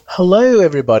Hello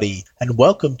everybody, and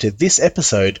welcome to this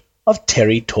episode of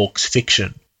Terry Talks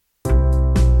Fiction.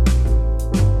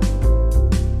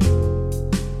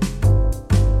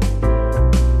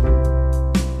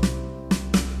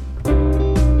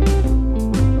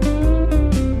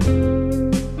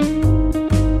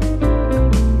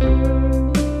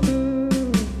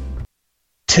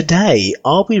 Today,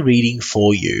 I'll be reading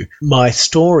for you my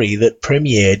story that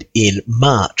premiered in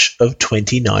March of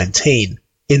 2019,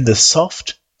 In the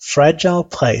Soft, Fragile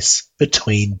Place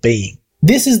Between Being.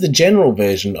 This is the general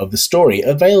version of the story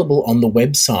available on the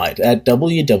website at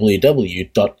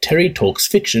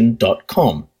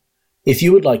www.terrytalksfiction.com. If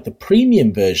you would like the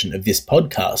premium version of this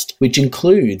podcast, which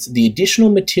includes the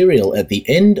additional material at the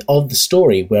end of the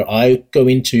story where I go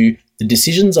into the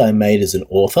decisions I made as an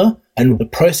author, and the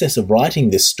process of writing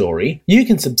this story, you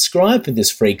can subscribe for this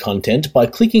free content by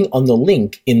clicking on the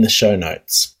link in the show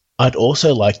notes. I'd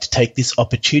also like to take this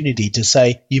opportunity to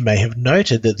say you may have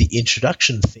noted that the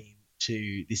introduction theme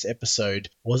to this episode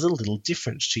was a little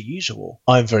different to usual.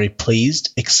 I'm very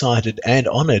pleased, excited, and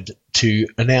honoured to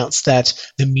announce that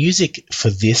the music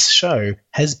for this show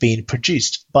has been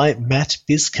produced by Matt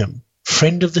Biscombe,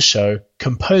 friend of the show,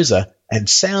 composer, and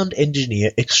sound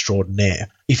engineer extraordinaire.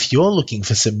 If you're looking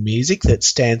for some music that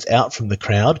stands out from the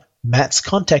crowd, Matt's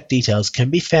contact details can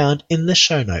be found in the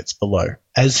show notes below.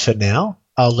 As for now,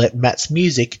 I'll let Matt's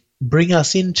music bring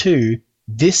us into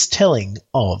this telling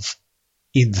of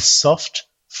In the Soft,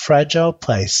 Fragile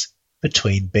Place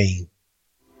Between Being.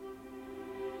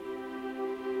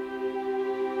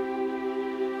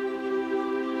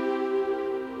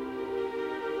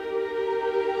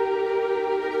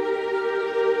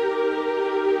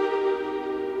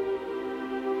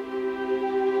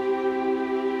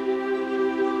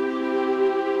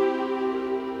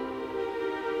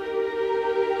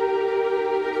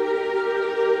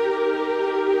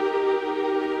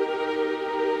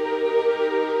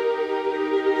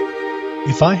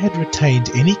 If I had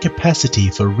retained any capacity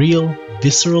for real,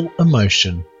 visceral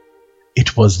emotion,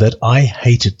 it was that I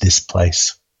hated this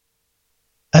place.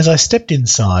 As I stepped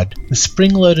inside, the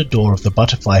spring-loaded door of the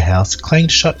butterfly house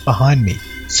clanged shut behind me,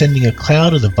 sending a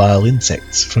cloud of the vile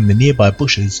insects from the nearby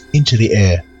bushes into the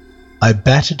air. I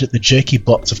battered at the jerky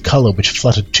blots of colour which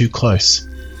fluttered too close.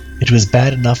 It was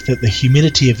bad enough that the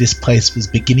humidity of this place was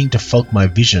beginning to fog my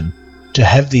vision. To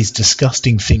have these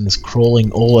disgusting things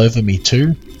crawling all over me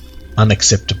too?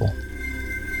 Unacceptable.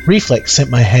 Reflex sent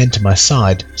my hand to my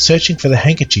side, searching for the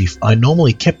handkerchief I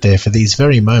normally kept there for these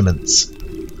very moments.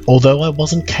 Although I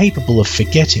wasn't capable of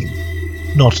forgetting,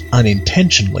 not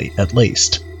unintentionally at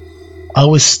least, I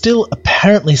was still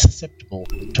apparently susceptible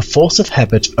to force of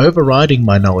habit overriding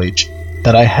my knowledge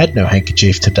that I had no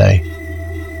handkerchief today.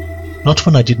 Not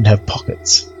when I didn't have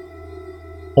pockets.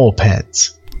 Or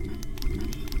pants.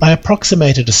 I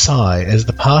approximated a sigh as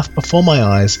the path before my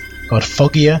eyes got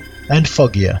foggier and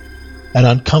foggier, an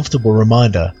uncomfortable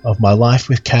reminder of my life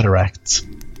with cataracts.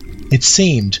 It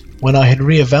seemed, when I had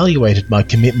re-evaluated my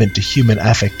commitment to human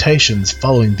affectations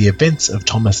following the events of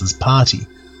Thomas's party,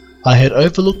 I had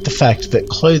overlooked the fact that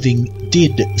clothing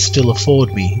did still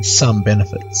afford me some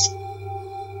benefits.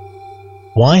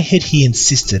 Why had he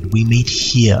insisted we meet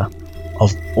here,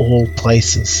 of all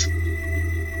places?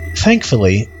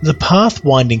 Thankfully, the path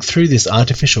winding through this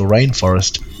artificial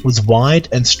rainforest was wide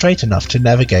and straight enough to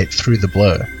navigate through the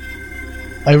blur.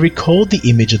 I recalled the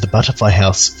image of the butterfly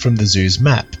house from the zoo's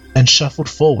map and shuffled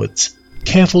forwards,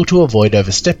 careful to avoid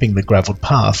overstepping the gravelled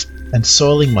path and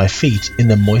soiling my feet in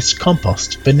the moist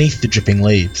compost beneath the dripping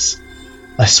leaves.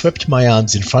 I swept my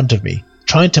arms in front of me,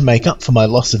 trying to make up for my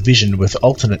loss of vision with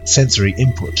alternate sensory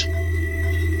input.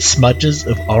 Smudges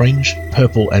of orange,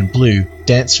 purple and blue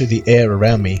danced through the air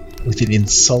around me with an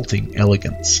insulting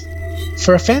elegance.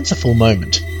 For a fanciful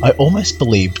moment, I almost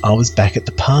believed I was back at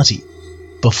the party,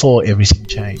 before everything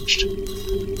changed.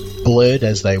 Blurred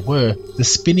as they were, the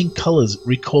spinning colours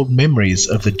recalled memories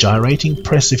of the gyrating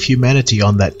press of humanity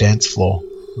on that dance floor,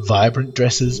 vibrant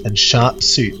dresses and sharp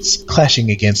suits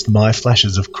clashing against my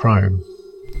flashes of chrome.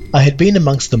 I had been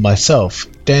amongst them myself,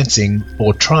 dancing,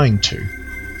 or trying to,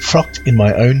 frocked in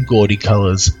my own gaudy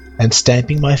colours, and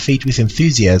stamping my feet with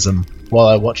enthusiasm while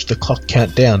I watched the clock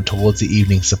count down towards the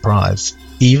evening surprise.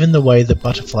 Even the way the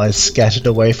butterflies scattered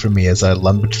away from me as I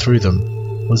lumbered through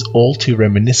them was all too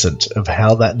reminiscent of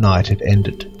how that night had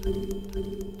ended.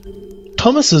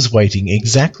 Thomas was waiting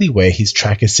exactly where his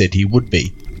tracker said he would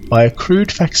be, by a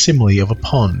crude facsimile of a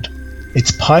pond,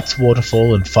 its piped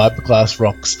waterfall and fiberglass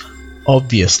rocks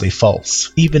obviously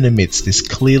false, even amidst this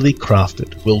clearly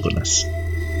crafted wilderness.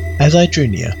 As I drew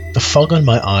near, the fog on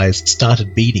my eyes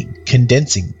started beading,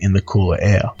 condensing in the cooler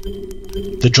air.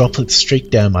 The droplets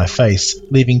streaked down my face,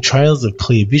 leaving trails of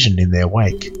clear vision in their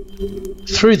wake.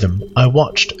 Through them, I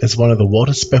watched as one of the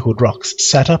water-speckled rocks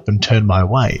sat up and turned my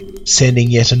way, sending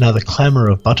yet another clamour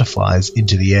of butterflies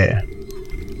into the air.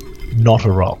 Not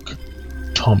a rock.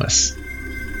 Thomas.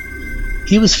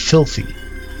 He was filthy.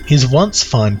 His once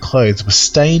fine clothes were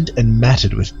stained and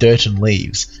matted with dirt and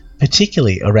leaves,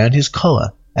 particularly around his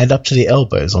collar and up to the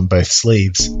elbows on both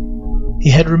sleeves. He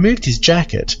had removed his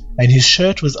jacket, and his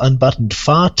shirt was unbuttoned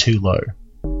far too low.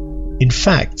 In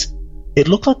fact, it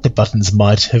looked like the buttons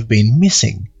might have been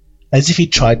missing, as if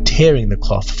he'd tried tearing the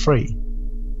cloth free.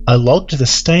 I logged the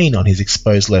stain on his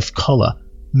exposed left collar,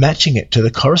 matching it to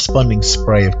the corresponding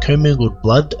spray of commingled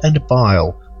blood and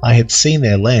bile I had seen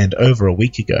there land over a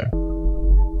week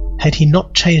ago. Had he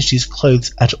not changed his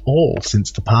clothes at all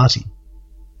since the party?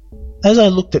 As I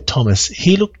looked at Thomas,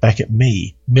 he looked back at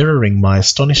me, mirroring my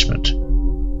astonishment.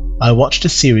 I watched a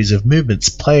series of movements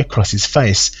play across his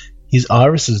face. His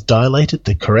irises dilated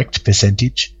the correct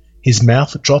percentage, his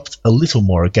mouth dropped a little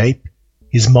more agape,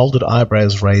 his moulded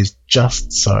eyebrows raised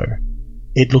just so.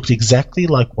 It looked exactly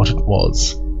like what it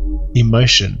was.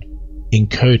 Emotion,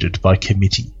 encoded by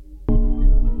committee.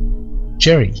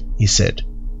 "Jerry," he said,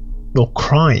 "you're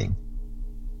crying."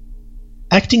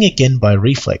 Acting again by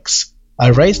reflex, I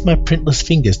raised my printless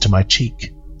fingers to my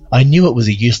cheek. I knew it was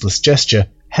a useless gesture.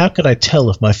 How could I tell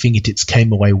if my fingertips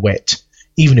came away wet,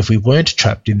 even if we weren't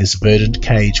trapped in this verdant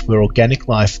cage where organic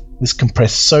life was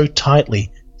compressed so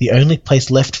tightly the only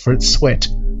place left for its sweat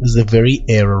was the very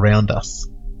air around us?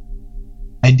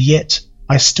 And yet,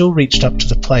 I still reached up to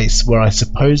the place where I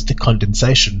supposed the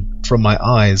condensation from my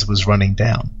eyes was running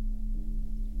down.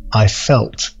 I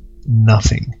felt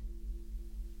nothing.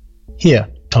 "Here,"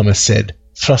 Thomas said,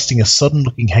 thrusting a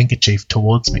sodden-looking handkerchief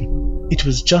towards me. It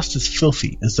was just as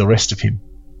filthy as the rest of him.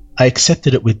 I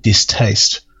accepted it with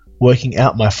distaste, working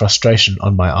out my frustration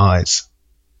on my eyes.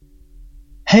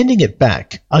 Handing it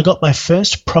back, I got my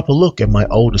first proper look at my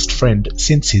oldest friend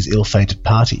since his ill-fated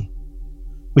party.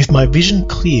 With my vision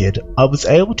cleared, I was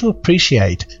able to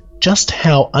appreciate just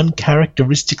how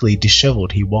uncharacteristically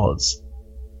dishevelled he was.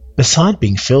 Beside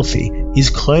being filthy, his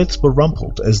clothes were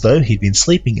rumpled as though he'd been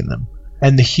sleeping in them,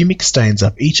 and the humic stains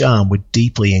up each arm were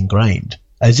deeply ingrained,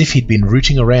 as if he'd been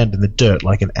rooting around in the dirt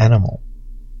like an animal.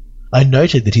 I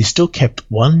noted that he still kept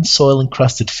one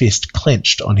soil-encrusted fist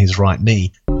clenched on his right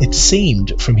knee. It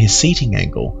seemed, from his seating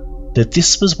angle, that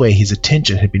this was where his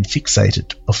attention had been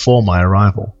fixated before my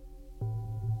arrival.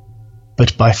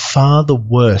 But by far the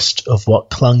worst of what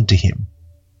clung to him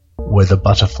were the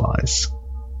butterflies.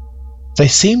 They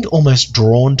seemed almost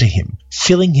drawn to him,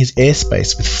 filling his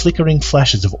airspace with flickering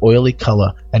flashes of oily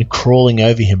colour and crawling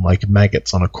over him like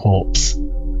maggots on a corpse.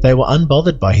 They were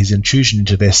unbothered by his intrusion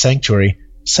into their sanctuary,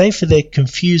 save for their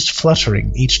confused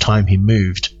fluttering each time he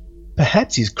moved.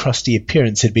 Perhaps his crusty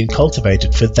appearance had been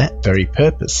cultivated for that very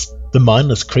purpose. The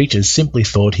mindless creatures simply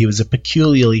thought he was a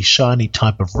peculiarly shiny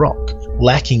type of rock,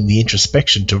 lacking the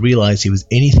introspection to realise he was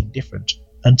anything different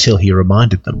until he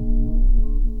reminded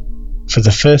them. For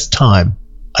the first time,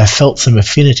 I felt some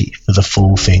affinity for the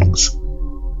fool things.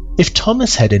 If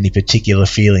Thomas had any particular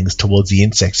feelings towards the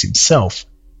insects himself,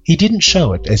 he didn't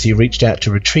show it as he reached out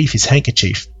to retrieve his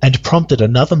handkerchief and prompted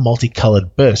another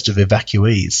multicoloured burst of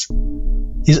evacuees.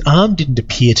 His arm didn't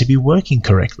appear to be working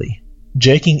correctly,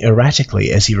 jerking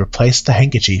erratically as he replaced the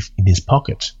handkerchief in his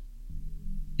pocket.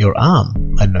 "Your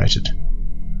arm," I noted.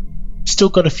 "Still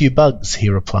got a few bugs," he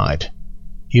replied.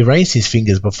 He raised his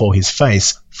fingers before his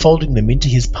face, folding them into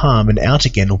his palm and out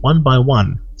again one by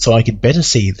one so I could better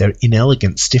see their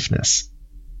inelegant stiffness.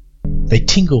 "They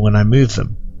tingle when I move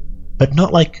them, but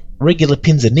not like regular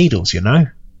pins and needles, you know.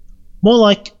 More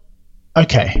like,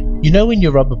 okay, you know when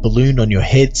you rub a balloon on your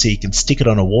head so you can stick it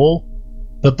on a wall?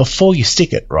 But before you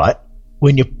stick it, right,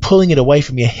 when you're pulling it away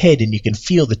from your head and you can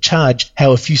feel the charge,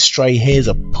 how a few stray hairs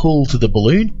are pulled to the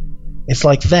balloon? It's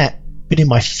like that, but in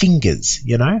my fingers,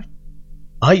 you know?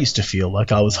 I used to feel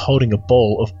like I was holding a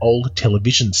ball of old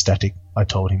television static," I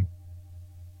told him.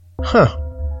 "Huh."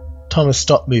 Thomas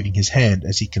stopped moving his hand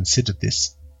as he considered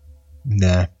this.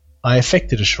 "Nah." I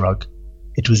affected a shrug.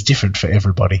 It was different for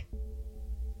everybody.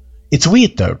 "It's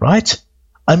weird though, right?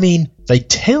 I mean, they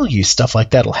tell you stuff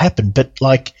like that'll happen, but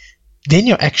then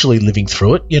you're actually living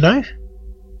through it, you know?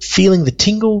 Feeling the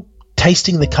tingle,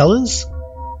 tasting the colours."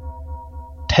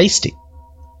 "Tasting?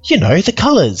 You know, the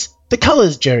colours! The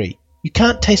colours, Jerry! You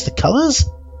can't taste the colours?"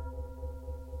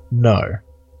 "No.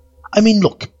 I mean,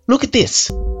 look at this."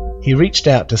 He reached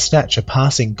out to snatch a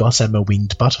passing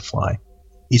gossamer-winged butterfly.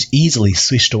 It easily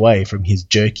swished away from his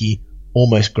jerky,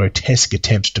 almost grotesque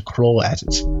attempt to crawl at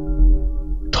it.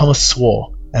 Thomas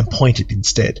swore and pointed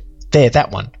instead. "There,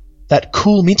 that one. That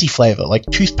cool minty flavour, like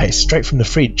toothpaste straight from the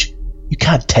fridge. You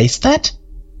can't taste that?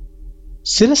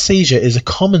 Synesthesia is a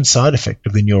common side effect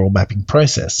of the neural mapping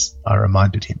process, I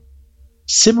reminded him.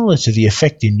 Similar to the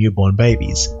effect in newborn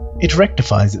babies, it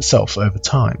rectifies itself over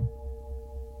time.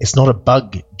 It's not a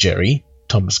bug, Jerry,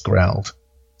 Thomas growled.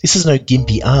 This is no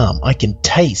gimpy arm. I can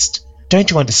taste. Don't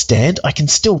you understand? I can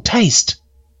still taste.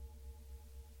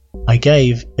 I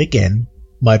gave, again,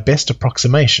 my best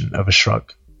approximation of a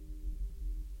shrug.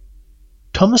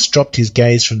 Thomas dropped his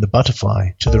gaze from the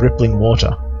butterfly to the rippling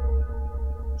water.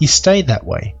 He stayed that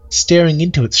way, staring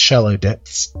into its shallow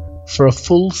depths, for a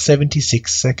full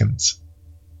 76 seconds.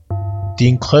 The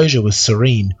enclosure was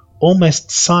serene, almost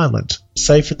silent,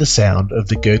 save for the sound of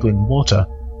the gurgling water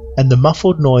and the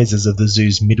muffled noises of the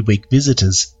zoo's midweek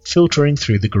visitors filtering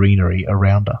through the greenery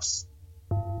around us.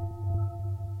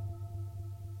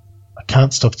 I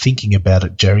can't stop thinking about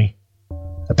it, Jerry.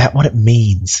 About what it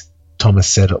means, Thomas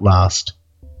said at last.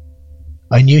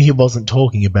 I knew he wasn't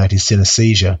talking about his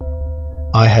synesthesia.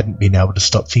 I hadn't been able to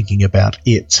stop thinking about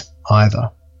it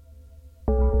either.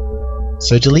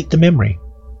 So delete the memory.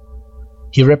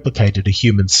 He replicated a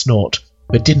human snort,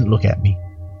 but didn't look at me.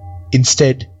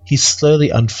 Instead, he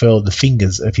slowly unfurled the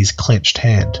fingers of his clenched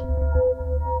hand.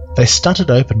 They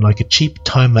stuttered open like a cheap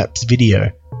time-lapse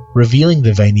video, revealing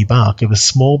the veiny bark of a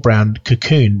small brown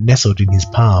cocoon nestled in his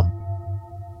palm.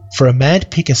 For a mad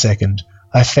picosecond,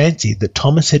 I fancied that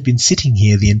Thomas had been sitting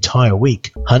here the entire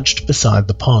week, hunched beside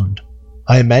the pond.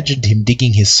 I imagined him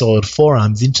digging his soiled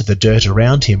forearms into the dirt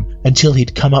around him until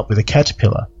he'd come up with a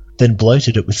caterpillar, then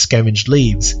bloated it with scavenged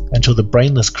leaves until the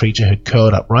brainless creature had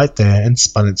curled up right there and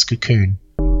spun its cocoon,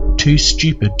 too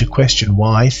stupid to question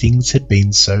why things had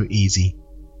been so easy.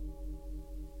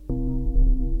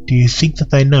 Do you think that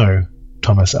they know?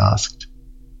 Thomas asked.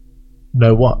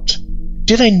 Know what?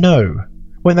 Do they know?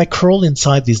 When they crawl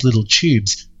inside these little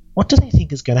tubes, what do they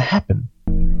think is going to happen?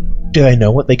 Do they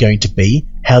know what they're going to be?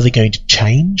 How they're going to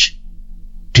change?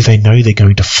 Do they know they're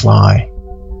going to fly?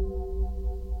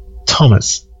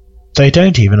 Thomas, they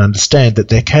don't even understand that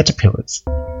they're caterpillars.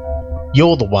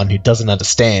 You're the one who doesn't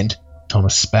understand,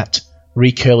 Thomas spat,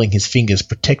 recurling his fingers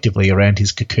protectively around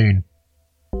his cocoon.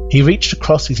 He reached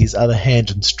across with his other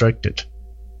hand and stroked it.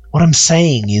 What I'm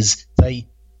saying is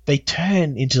they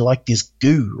turn into like this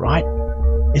goo, right?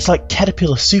 It's like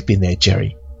caterpillar soup in there,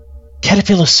 Jerry.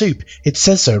 Caterpillar soup, it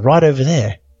says so right over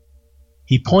there.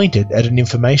 He pointed at an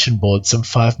information board some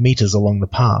 5 meters along the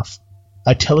path.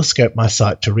 I telescoped my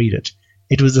sight to read it.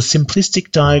 It was a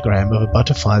simplistic diagram of a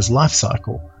butterfly's life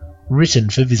cycle, written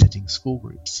for visiting school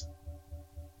groups.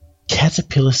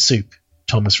 Caterpillar soup,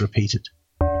 Thomas repeated.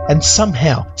 And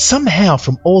somehow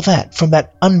from all that, from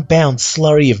that unbound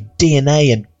slurry of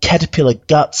DNA and caterpillar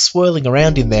guts swirling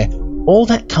around in there, all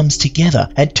that comes together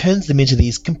and turns them into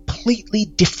these completely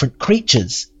different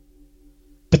creatures.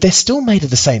 But they're still made of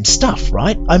the same stuff,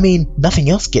 right? I mean, nothing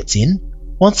else gets in.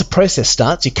 Once a process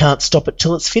starts, you can't stop it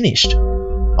till it's finished.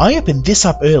 I opened this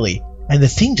up early, and the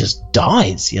thing just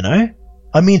dies, you know?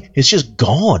 I mean, it's just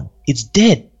gone. It's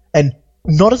dead. And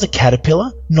not as a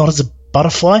caterpillar, not as a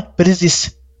butterfly, but as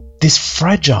this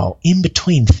fragile,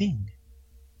 in-between thing.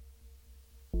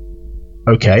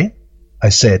 Okay, I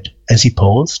said, as he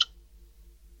paused.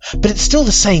 But it's still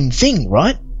the same thing,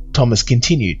 right? Thomas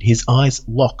continued, his eyes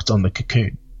locked on the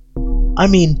cocoon. I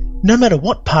mean, no matter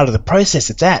what part of the process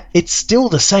it's at, it's still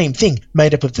the same thing,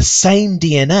 made up of the same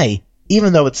DNA,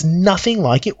 even though it's nothing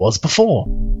like it was before.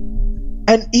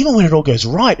 And even when it all goes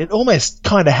right, it almost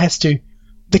kind of has to...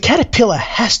 The caterpillar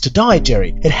has to die,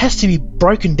 Jerry. It has to be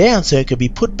broken down so it can be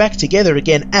put back together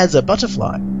again as a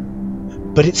butterfly.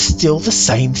 But it's still the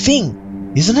same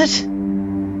thing, isn't it?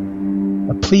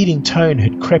 A pleading tone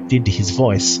had crept into his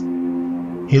voice.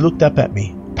 He looked up at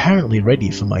me, apparently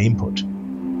ready for my input.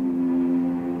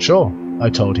 Sure, I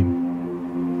told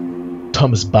him.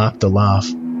 Thomas barked a laugh,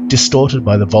 distorted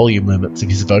by the volume limits of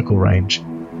his vocal range.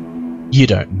 You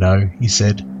don't know, he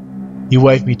said. He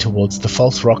waved me towards the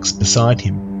false rocks beside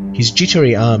him, his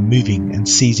jittery arm moving and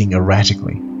seizing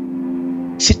erratically.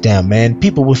 Sit down, man.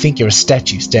 People will think you're a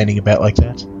statue standing about like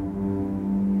that.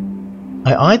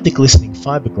 I eyed the glistening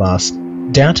fiberglass,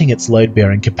 doubting its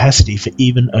load-bearing capacity for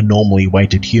even a normally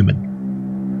weighted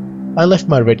human. I left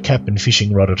my red cap and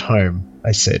fishing rod at home,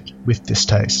 I said, with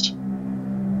distaste.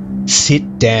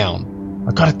 Sit down.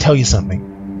 I gotta tell you something.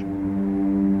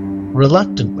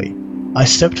 Reluctantly, I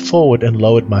stepped forward and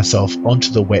lowered myself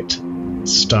onto the wet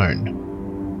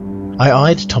stone. I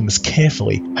eyed Thomas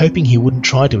carefully, hoping he wouldn't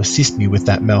try to assist me with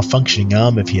that malfunctioning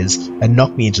arm of his and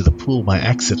knock me into the pool by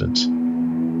accident.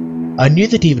 I knew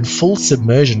that even full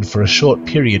submersion for a short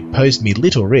period posed me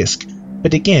little risk,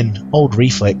 but again, old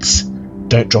reflex.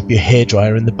 Don't drop your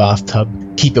hairdryer in the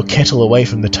bathtub. Keep your kettle away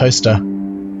from the toaster.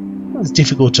 It was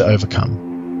difficult to overcome.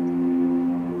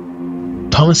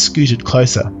 Thomas scooted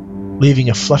closer, leaving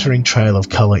a fluttering trail of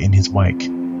colour in his wake.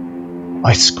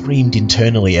 I screamed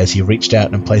internally as he reached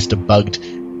out and placed a bugged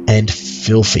and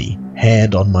filthy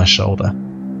hand on my shoulder.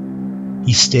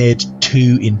 He stared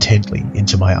too intently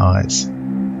into my eyes.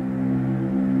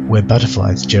 "We're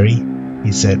butterflies, Jerry,"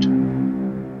 he said.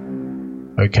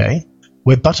 "Okay,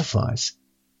 we're butterflies.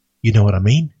 You know what I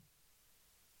mean?"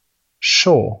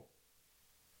 "Sure."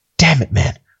 Damn it,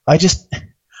 man. I just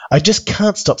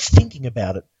can't stop thinking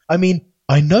about it. I mean,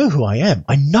 I know who I am.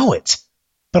 I know it.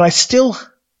 But I still...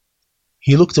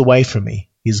 He looked away from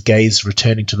me, his gaze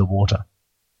returning to the water.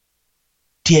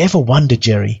 "Do you ever wonder,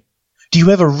 Jerry? Do you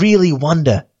ever really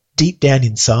wonder deep down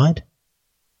inside?"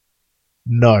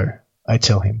 "No," I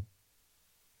tell him.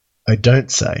 I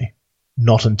don't say,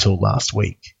 "Not until last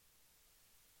week."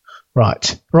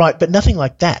 Right, but nothing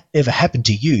like that ever happened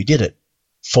to you, did it?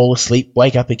 Fall asleep,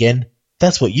 wake up again.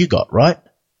 That's what you got, right?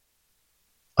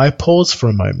 I pause for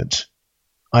a moment.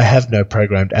 I have no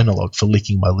programmed analogue for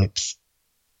licking my lips.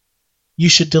 "You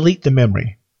should delete the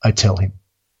memory," I tell him.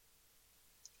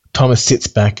 Thomas sits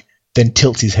back, then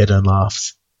tilts his head and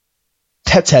laughs.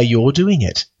 "That's how you're doing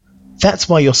it. That's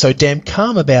why you're so damn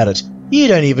calm about it. You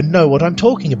don't even know what I'm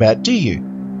talking about, do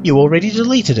you? You already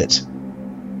deleted it."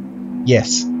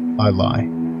 "Yes," I lie.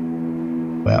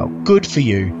 "Well, good for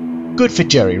you. Good for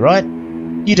Jerry, right?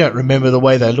 You don't remember the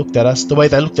way they looked at us, the way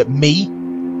they looked at me,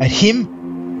 at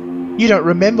him? You don't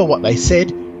remember what they said.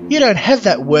 You don't have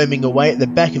that worming away at the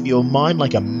back of your mind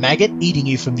like a maggot eating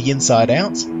you from the inside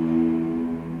out."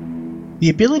 The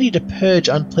ability to purge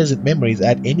unpleasant memories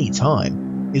at any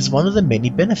time is one of the many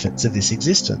benefits of this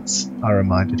existence, I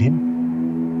reminded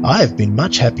him. I have been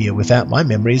much happier without my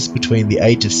memories between the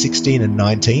age of 16 and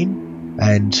 19,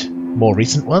 and more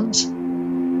recent ones.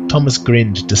 Thomas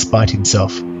grinned despite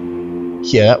himself.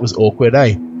 "Yeah, that was awkward,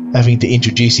 eh? Having to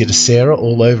introduce you to Sarah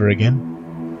all over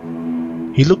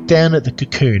again." He looked down at the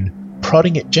cocoon,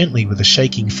 prodding it gently with a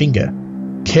shaking finger,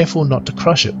 careful not to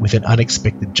crush it with an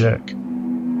unexpected jerk.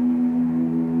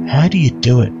 "How do you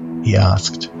do it?" he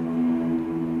asked.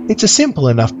 "It's a simple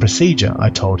enough procedure," I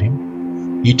told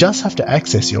him. "You just have to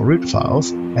access your root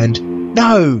files and—"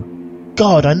 "No!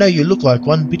 God, I know you look like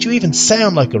one, but you even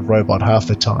sound like a robot half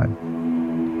the time.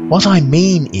 What I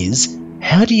mean is,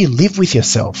 how do you live with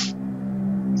yourself?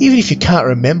 Even if you can't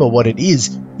remember what it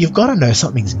is, you've got to know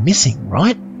something's missing,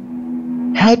 right?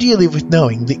 How do you live with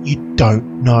knowing that you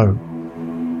don't know?"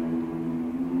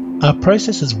 Our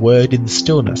processes whirred in the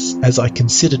stillness as I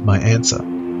considered my answer.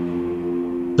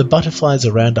 The butterflies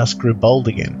around us grew bold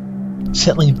again,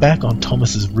 settling back on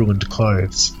Thomas's ruined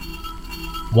clothes.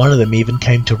 One of them even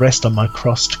came to rest on my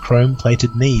crossed,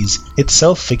 chrome-plated knees,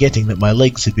 itself forgetting that my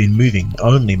legs had been moving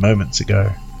only moments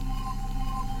ago.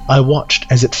 I watched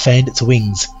as it fanned its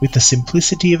wings with the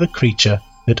simplicity of a creature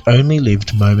that only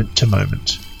lived moment to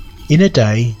moment. In a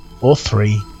day, or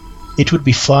 3, it would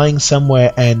be flying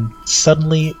somewhere and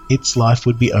suddenly its life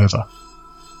would be over.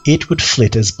 It would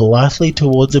flit as blithely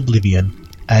towards oblivion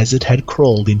as it had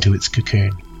crawled into its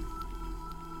cocoon.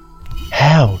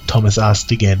 "How?" Thomas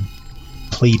asked again,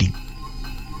 pleading.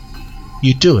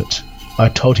 "You do it," I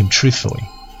told him truthfully,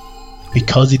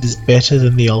 "because it is better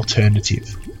than the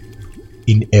alternative.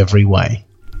 In every way."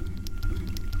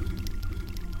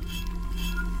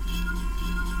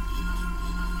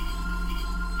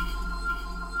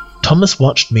 Thomas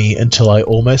watched me until I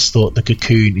almost thought the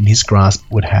cocoon in his grasp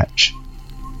would hatch.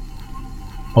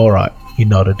 "All right," he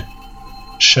nodded.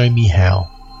 "Show me how."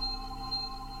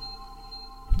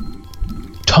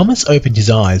 Thomas opened his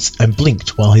eyes and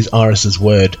blinked while his irises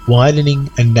whirred, widening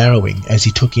and narrowing as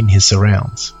he took in his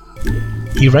surrounds.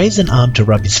 He raised an arm to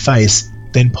rub his face,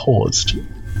 then paused.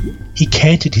 He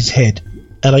canted his head,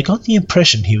 and I got the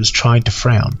impression he was trying to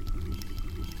frown.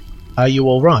 "Are you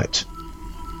all right?"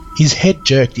 His head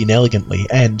jerked inelegantly,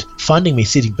 and, finding me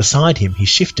sitting beside him, he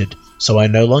shifted, so I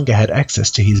no longer had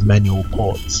access to his manual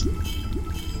ports.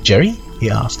 "Jerry?" he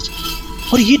asked.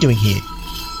 "What are you doing here?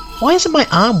 Why isn't my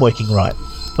arm working right?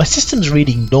 My system's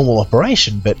reading normal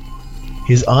operation, but—"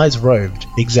 His eyes roved,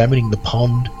 examining the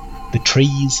pond, the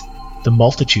trees, the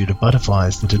multitude of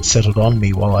butterflies that had settled on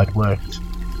me while I'd worked.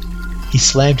 He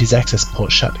slammed his access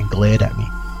port shut and glared at me.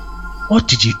 "What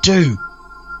did you do?"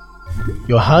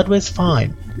 "Your hardware's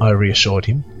fine," I reassured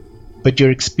him, "but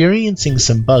you're experiencing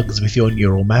some bugs with your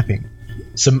neural mapping.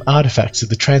 Some artifacts of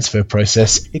the transfer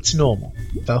process. It's normal.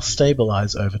 They'll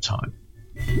stabilize over time."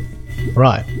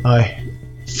 "Right, I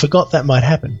forgot that might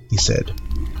happen," he said,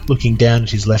 looking down at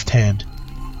his left hand.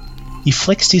 He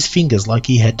flexed his fingers like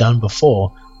he had done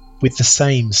before, with the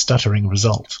same stuttering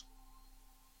result.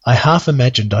 I half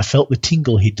imagined I felt the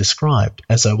tingle he'd described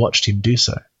as I watched him do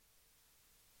so.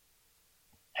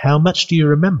 "How much do you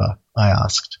remember?" I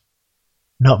asked.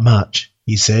 "Not much,"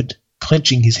 he said,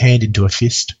 clenching his hand into a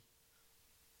fist.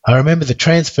 "I remember the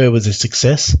transfer was a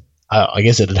success. I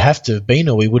guess it'd have to have been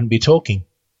or we wouldn't be talking.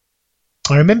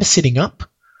 I remember sitting up,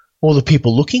 all the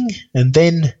people looking, and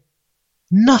then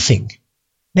nothing.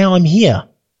 Now I'm here."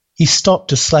 He stopped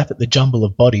to slap at the jumble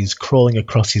of bodies crawling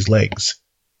across his legs.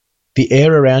 The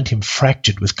air around him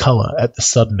fractured with colour at the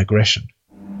sudden aggression.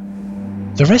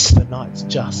 "The rest of the night's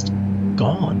just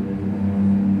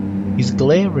gone." His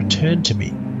glare returned to me.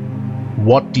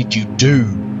 "What did you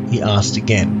do?" he asked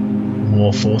again,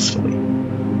 more forcefully.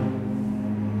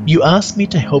 "You asked me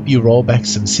to help you roll back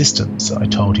some systems," I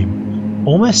told him,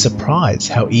 almost surprised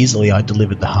how easily I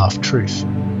delivered the half-truth.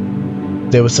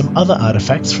 "There were some other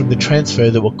artifacts from the transfer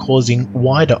that were causing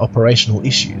wider operational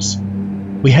issues.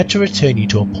 We had to return you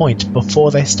to a point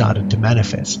before they started to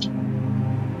manifest."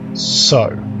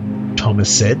 "So,"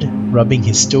 Thomas said, rubbing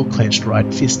his still-clenched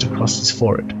right fist across his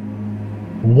forehead,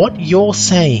 "what you're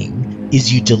saying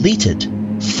is you deleted,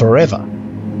 forever,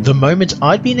 the moment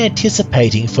I'd been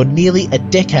anticipating for nearly a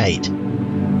decade.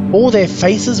 All their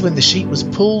faces when the sheet was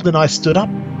pulled and I stood up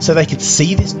so they could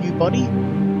see this new body?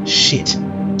 Shit.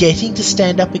 Getting to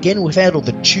stand up again without all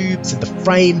the tubes and the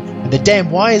frame and the damn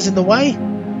wires in the way?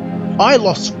 I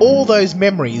lost all those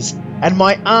memories and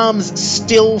my arm's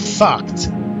still fucked."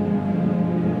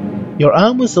 "Your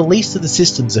arm was the least of the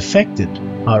systems affected,"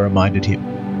 I reminded him.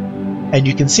 "And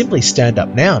you can simply stand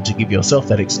up now to give yourself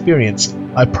that experience.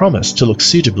 I promise to look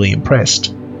suitably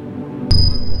impressed."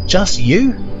 "Just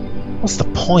you? What's the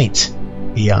point?"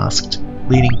 he asked,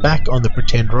 leaning back on the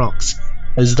pretend rocks,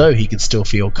 as though he could still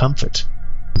feel comfort.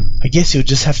 "I guess you'll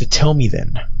just have to tell me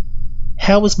then.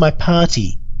 How was my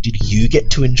party? Did you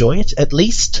get to enjoy it, at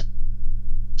least?"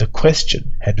 The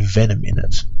question had venom in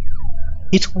it.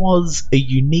 "It was a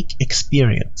unique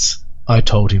experience," I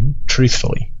told him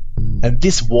truthfully. "And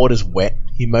this water's wet,"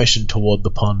 he motioned toward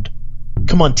the pond.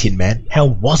 "Come on, Tin Man, how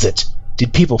was it?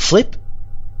 Did people flip?"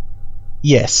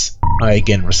 "Yes," I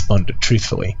again responded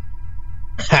truthfully.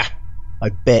 "Ha! I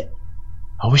bet.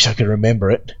 I wish I could remember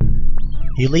it."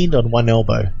 He leaned on one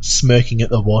elbow, smirking at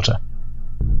the water.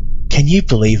 "Can you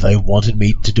believe they wanted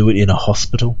me to do it in a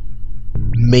hospital?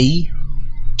 Me?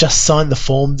 Just sign the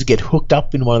forms, get hooked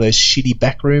up in one of those shitty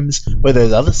back rooms where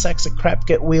those other sacks of crap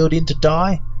get wheeled in to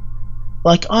die?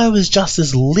 Like I was just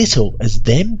as little as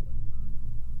them?"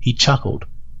 He chuckled,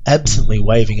 absently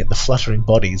waving at the fluttering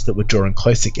bodies that were drawing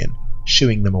close again,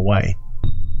 shooing them away.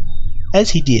 As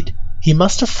he did, he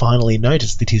must have finally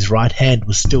noticed that his right hand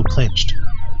was still clenched.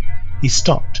 He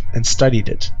stopped and studied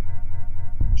it.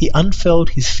 He unfurled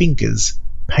his fingers,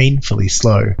 painfully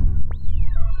slow.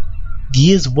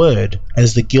 Gears whirred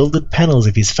as the gilded panels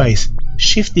of his face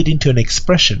shifted into an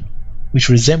expression which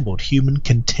resembled human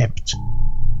contempt.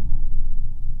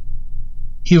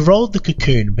 He rolled the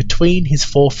cocoon between his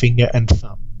forefinger and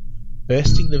thumb,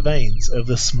 bursting the veins of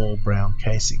the small brown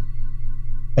casing.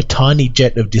 A tiny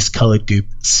jet of discoloured goop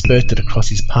spurted across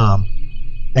his palm,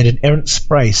 and an errant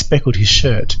spray speckled his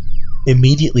shirt,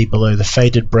 immediately below the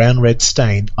faded brown-red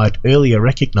stain I'd earlier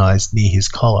recognised near his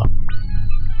collar.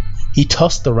 He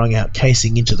tossed the wrung-out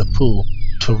casing into the pool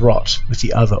to rot with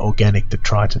the other organic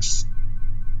detritus.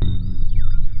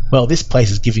 "Well, this place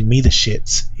is giving me the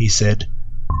shits," he said,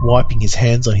 wiping his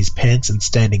hands on his pants and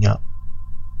standing up.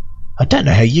 "I don't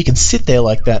know how you can sit there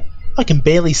like that. I can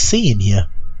barely see in here."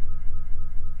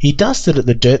 He dusted at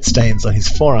the dirt stains on his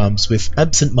forearms with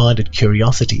absent-minded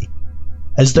curiosity,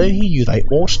 as though he knew they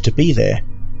ought to be there,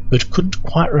 but couldn't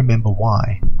quite remember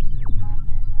why.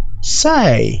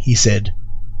 "Say," he said,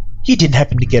 "you didn't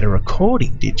happen to get a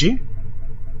recording, did you?"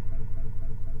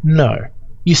 "No.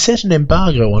 You set an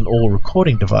embargo on all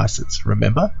recording devices,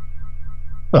 remember?"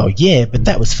 "Well, yeah, but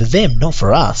that was for them, not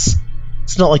for us.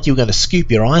 It's not like you were going to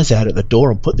scoop your eyes out at the door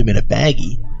and put them in a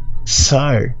baggie."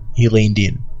 "So," he leaned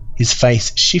in, his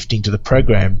face shifting to the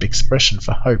programmed expression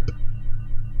for hope.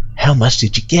 "How much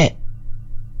did you get?"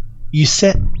 "You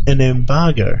set an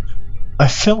embargo. I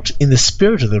felt in the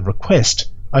spirit of the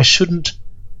request I shouldn't—"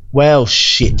 "Well,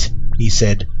 shit," he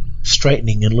said,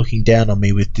 straightening and looking down on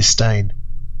me with disdain.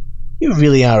 "You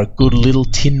really are a good little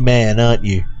tin man, aren't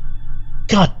you?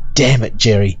 God damn it,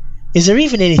 Jerry. Is there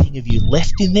even anything of you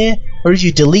left in there, or have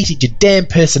you deleted your damn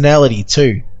personality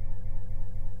too?"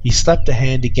 He slapped a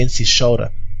hand against his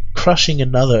shoulder, crushing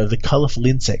another of the colourful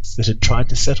insects that had tried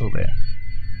to settle there.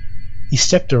 He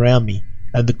stepped around me,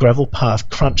 and the gravel path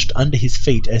crunched under his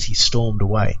feet as he stormed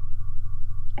away.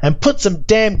 "And put some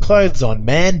damn clothes on,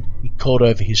 man," he called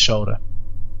over his shoulder.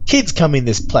 Kids come in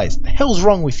this place. The hell's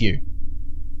wrong with you?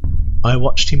 I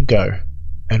watched him go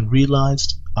and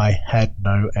realized I had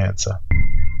no answer.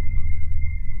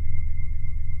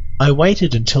 I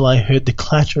waited until I heard the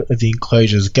clatter of the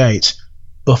enclosure's gate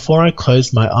before I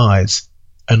closed my eyes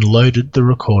and loaded the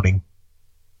recording.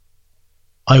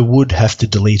 I would have to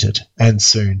delete it, and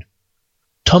soon.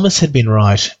 Thomas had been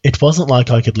right. It wasn't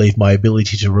like I could leave my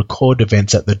ability to record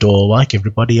events at the door like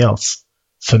everybody else.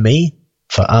 For me,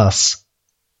 for us,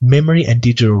 memory and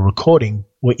digital recording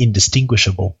were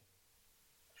indistinguishable.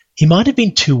 He might have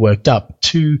been too worked up,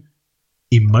 too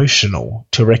emotional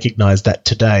to recognize that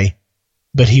today,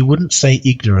 but he wouldn't stay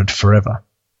ignorant forever.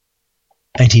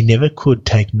 And he never could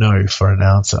take no for an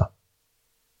answer.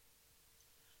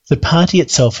 The party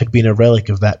itself had been a relic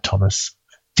of that Thomas,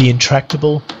 the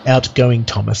intractable, outgoing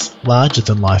Thomas, larger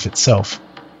than life itself,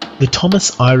 the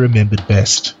Thomas I remembered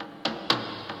best.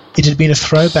 It had been a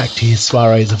throwback to his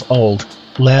soirees of old,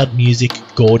 loud music,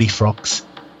 gaudy frocks,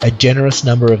 a generous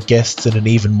number of guests and an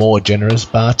even more generous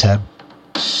bar tab.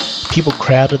 People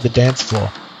crowded the dance floor,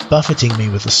 buffeting me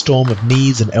with a storm of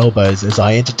knees and elbows as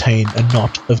I entertained a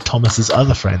knot of Thomas's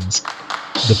other friends,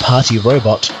 the party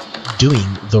robot doing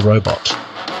the robot.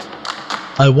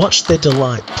 I watched their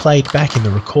delight played back in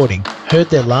the recording, heard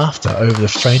their laughter over the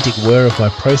frantic whir of my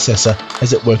processor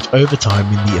as it worked overtime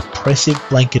in the oppressive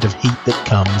blanket of heat that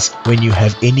comes when you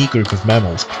have any group of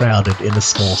mammals crowded in a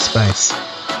small space.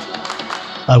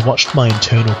 I watched my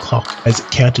internal clock as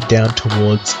it counted down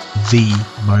towards the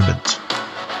moment.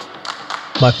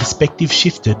 My perspective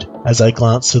shifted as I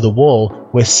glanced to the wall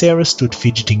where Sarah stood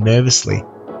fidgeting nervously,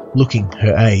 looking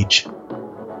her age.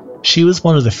 She was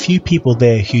one of the few people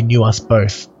there who knew us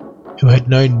both, who had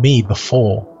known me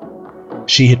before.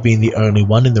 She had been the only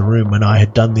one in the room when I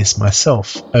had done this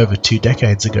myself over 2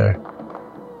 decades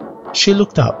ago. She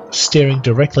looked up, staring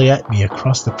directly at me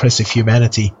across the press of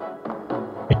humanity.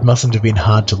 It mustn't have been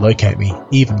hard to locate me,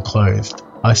 even clothed.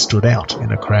 I stood out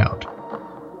in a crowd.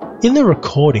 In the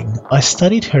recording, I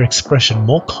studied her expression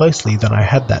more closely than I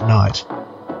had that night.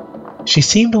 She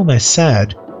seemed almost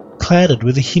sad, clouded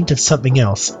with a hint of something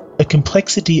else, a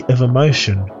complexity of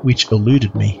emotion which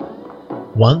eluded me.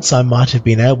 Once I might have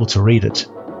been able to read it.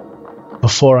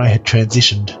 Before I had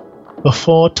transitioned,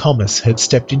 before Thomas had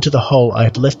stepped into the hole I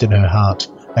had left in her heart,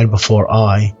 and before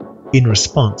I, in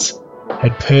response,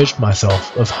 had purged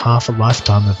myself of half a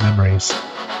lifetime of memories.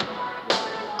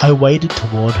 I waded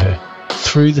toward her,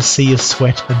 through the sea of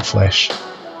sweat and flesh.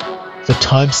 The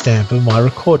timestamp of my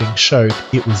recording showed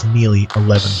it was nearly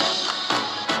 11.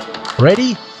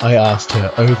 "Ready?" I asked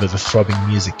her over the throbbing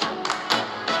music.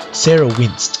 Sarah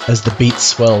winced as the beat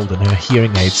swelled and her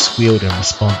hearing aid squealed in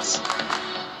response.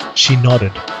 She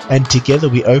nodded, and together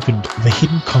we opened the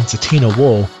hidden concertina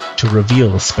wall to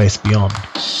reveal the space beyond.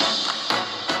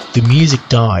 The music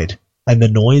died, and the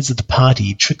noise of the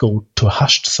party trickled to a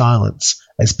hushed silence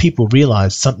as people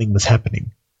realized something was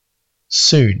happening.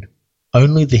 Soon,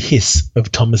 only the hiss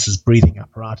of Thomas's breathing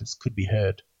apparatus could be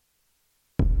heard.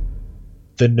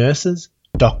 The nurses,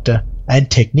 doctor, and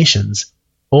technicians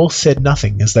all said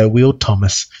nothing as they wheeled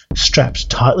Thomas, strapped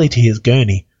tightly to his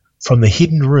gurney, from the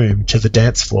hidden room to the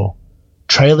dance floor,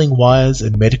 trailing wires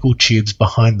and medical tubes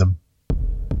behind them.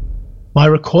 My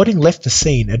recording left the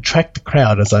scene and tracked the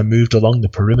crowd as I moved along the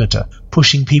perimeter,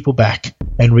 pushing people back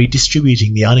and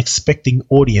redistributing the unexpected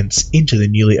audience into the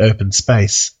newly opened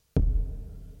space.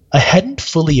 I hadn't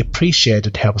fully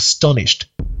appreciated how astonished,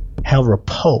 how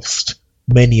repulsed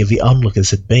many of the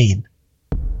onlookers had been.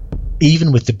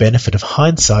 Even with the benefit of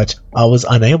hindsight, I was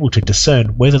unable to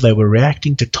discern whether they were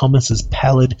reacting to Thomas's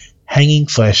pallid, hanging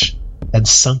flesh and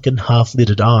sunken,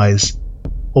 half-lidded eyes,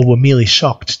 or were merely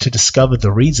shocked to discover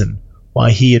the reason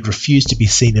why he had refused to be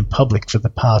seen in public for the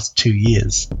past 2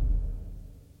 years.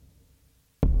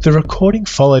 The recording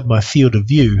followed my field of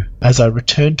view as I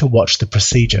returned to watch the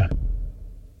procedure.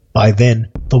 By then,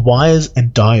 the wires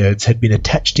and diodes had been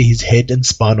attached to his head and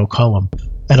spinal column,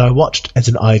 and I watched as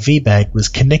an IV bag was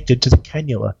connected to the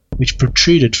cannula which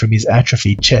protruded from his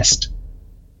atrophied chest.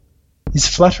 His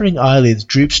fluttering eyelids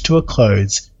drooped to a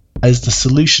close as the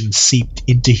solution seeped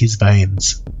into his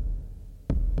veins.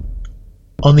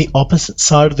 On the opposite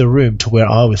side of the room to where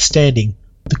I was standing,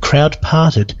 the crowd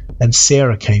parted and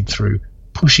Sarah came through,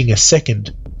 pushing a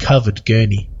second, covered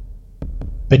gurney.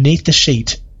 Beneath the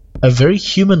sheet, a very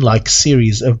human-like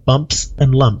series of bumps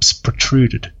and lumps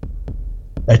protruded.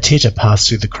 A titter passed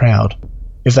through the crowd.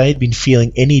 If they had been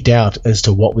feeling any doubt as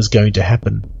to what was going to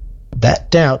happen, that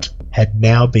doubt had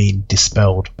now been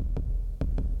dispelled.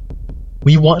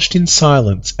 We watched in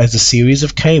silence as a series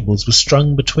of cables were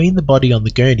strung between the body on the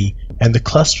gurney and the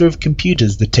cluster of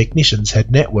computers the technicians had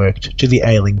networked to the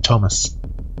ailing Thomas.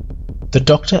 The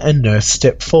doctor and nurse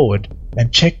stepped forward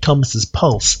and checked Thomas's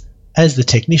pulse as the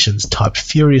technicians typed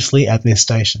furiously at their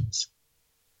stations.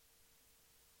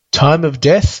 "Time of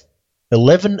death,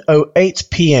 11:08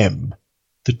 p.m,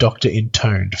 the doctor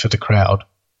intoned for the crowd.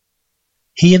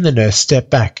 He and the nurse stepped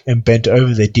back and bent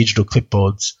over their digital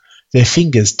clipboards. Their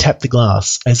fingers tapped the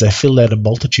glass as they filled out a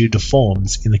multitude of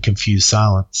forms in the confused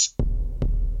silence.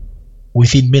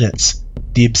 Within minutes,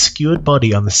 the obscured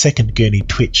body on the second gurney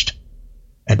twitched,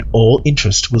 and all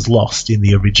interest was lost in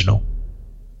the original.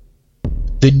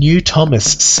 The new Thomas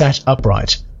sat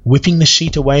upright, whipping the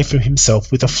sheet away from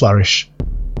himself with a flourish.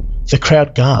 The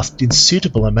crowd gasped in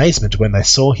suitable amazement when they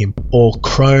saw him, all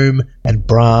chrome and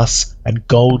brass and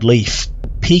gold leaf,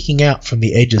 peeking out from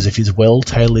the edges of his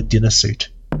well-tailored dinner suit.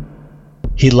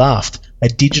 He laughed, a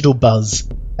digital buzz,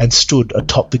 and stood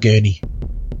atop the gurney.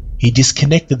 He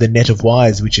disconnected the net of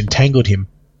wires which entangled him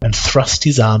and thrust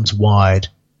his arms wide.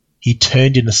 He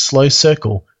turned in a slow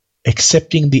circle,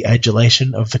 accepting the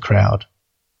adulation of the crowd.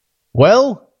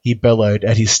 "Well," he bellowed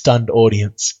at his stunned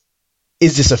audience,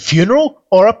 "is this a funeral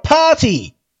or a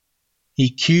party?" He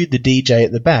cued the DJ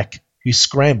at the back, who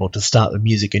scrambled to start the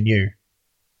music anew.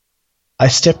 I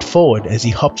stepped forward as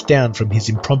he hopped down from his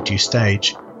impromptu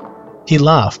stage. He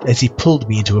laughed as he pulled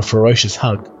me into a ferocious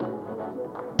hug.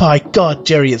 "By God,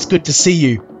 Jerry, it's good to see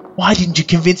you. Why didn't you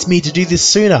convince me to do this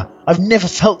sooner? I've never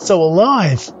felt so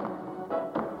alive."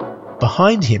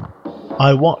 Behind him,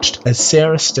 I watched as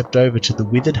Sarah stepped over to the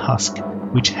withered husk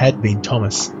which had been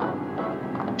Thomas.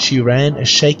 She ran a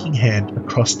shaking hand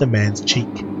across the man's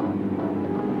cheek,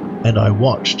 and I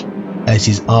watched as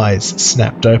his eyes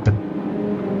snapped open.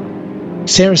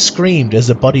 Sarah screamed as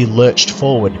the body lurched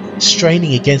forward,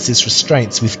 straining against its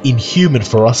restraints with inhuman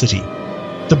ferocity.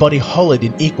 The body hollered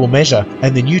in equal measure,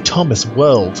 and the new Thomas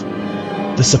whirled.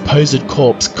 The supposed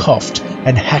corpse coughed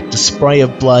and hacked a spray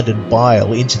of blood and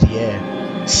bile into the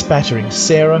air, spattering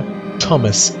Sarah,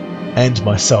 Thomas, and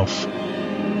myself.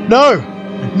 "No!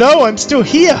 No, I'm still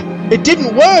here! It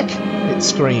didn't work!" it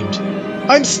screamed.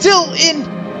 "I'm still in—"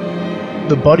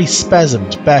 The body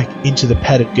spasmed back into the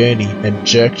padded gurney and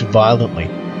jerked violently,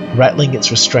 rattling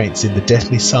its restraints in the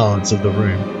deathly silence of the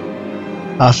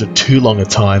room. After too long a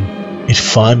time, it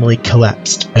finally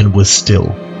collapsed and was still.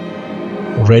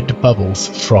 Red bubbles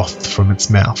frothed from its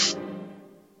mouth.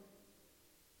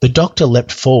 The doctor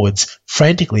leapt forwards,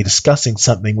 frantically discussing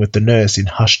something with the nurse in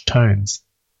hushed tones.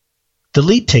 The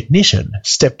lead technician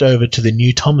stepped over to the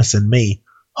new Thomas and me,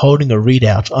 holding a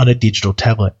readout on a digital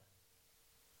tablet.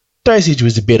 "Dosage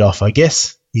was a bit off, I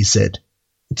guess," he said.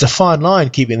 "It's a fine line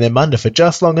keeping them under for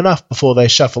just long enough before they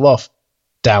shuffle off.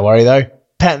 Don't worry though,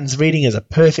 Patton's reading is a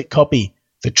perfect copy.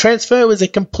 The transfer was a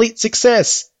complete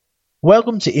success.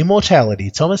 Welcome to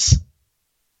immortality, Thomas."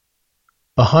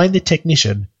 Behind the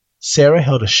technician, Sarah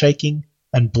held a shaking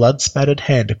and blood-spattered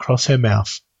hand across her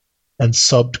mouth and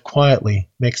sobbed quietly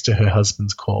next to her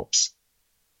husband's corpse.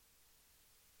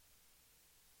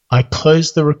 I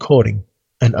closed the recording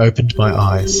and opened my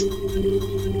eyes.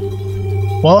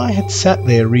 While I had sat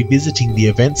there revisiting the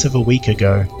events of a week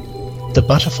ago, the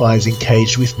butterflies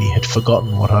encaged with me had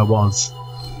forgotten what I was.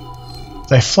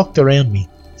 They flocked around me,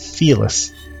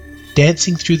 fearless,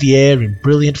 dancing through the air in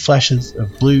brilliant flashes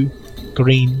of blue,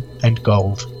 green, and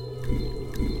gold.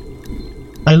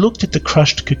 I looked at the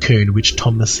crushed cocoon which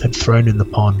Thomas had thrown in the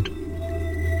pond.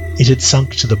 It had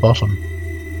sunk to the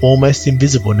bottom, almost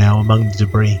invisible now among the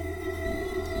debris.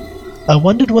 I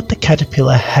wondered what the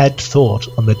caterpillar had thought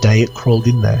on the day it crawled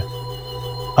in there.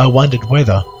 I wondered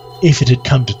whether, if it had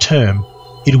come to term,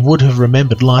 it would have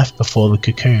remembered life before the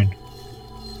cocoon.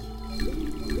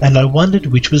 And I wondered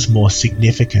which was more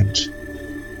significant,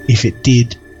 if it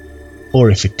did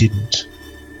or if it didn't.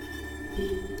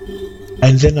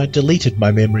 And then I deleted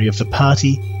my memory of the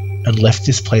party and left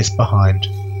this place behind.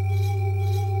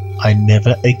 I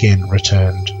never again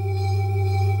returned.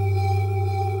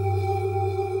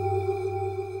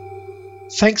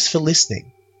 Thanks for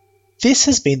listening. This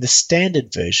has been the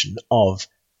standard version of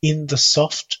In the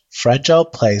Soft, Fragile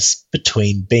Place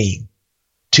Between Being.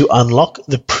 To unlock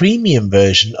the premium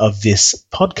version of this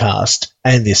podcast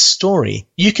and this story,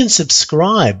 you can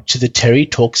subscribe to the Terry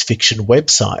Talks Fiction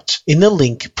website in the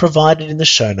link provided in the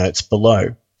show notes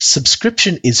below.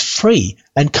 Subscription is free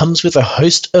and comes with a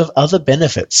host of other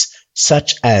benefits,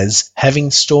 such as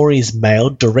having stories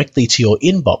mailed directly to your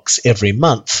inbox every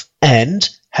month and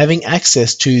having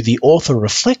access to the author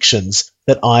reflections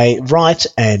that I write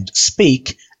and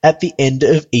speak at the end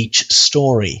of each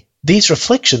story. These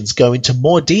reflections go into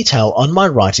more detail on my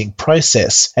writing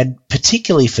process, and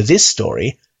particularly for this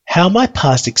story, how my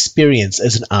past experience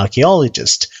as an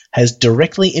archaeologist has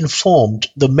directly informed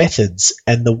the methods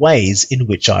and the ways in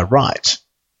which I write.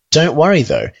 Don't worry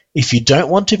though, if you don't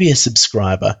want to be a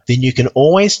subscriber, then you can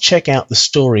always check out the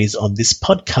stories on this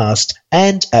podcast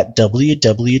and at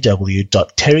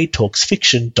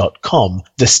www.terrytalksfiction.com.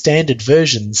 The standard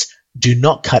versions do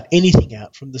not cut anything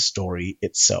out from the story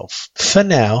itself. For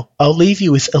now, I'll leave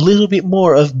you with a little bit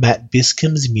more of Matt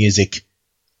Biscom's music,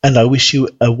 and I wish you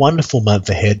a wonderful month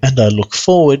ahead, and I look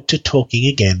forward to talking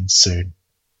again soon.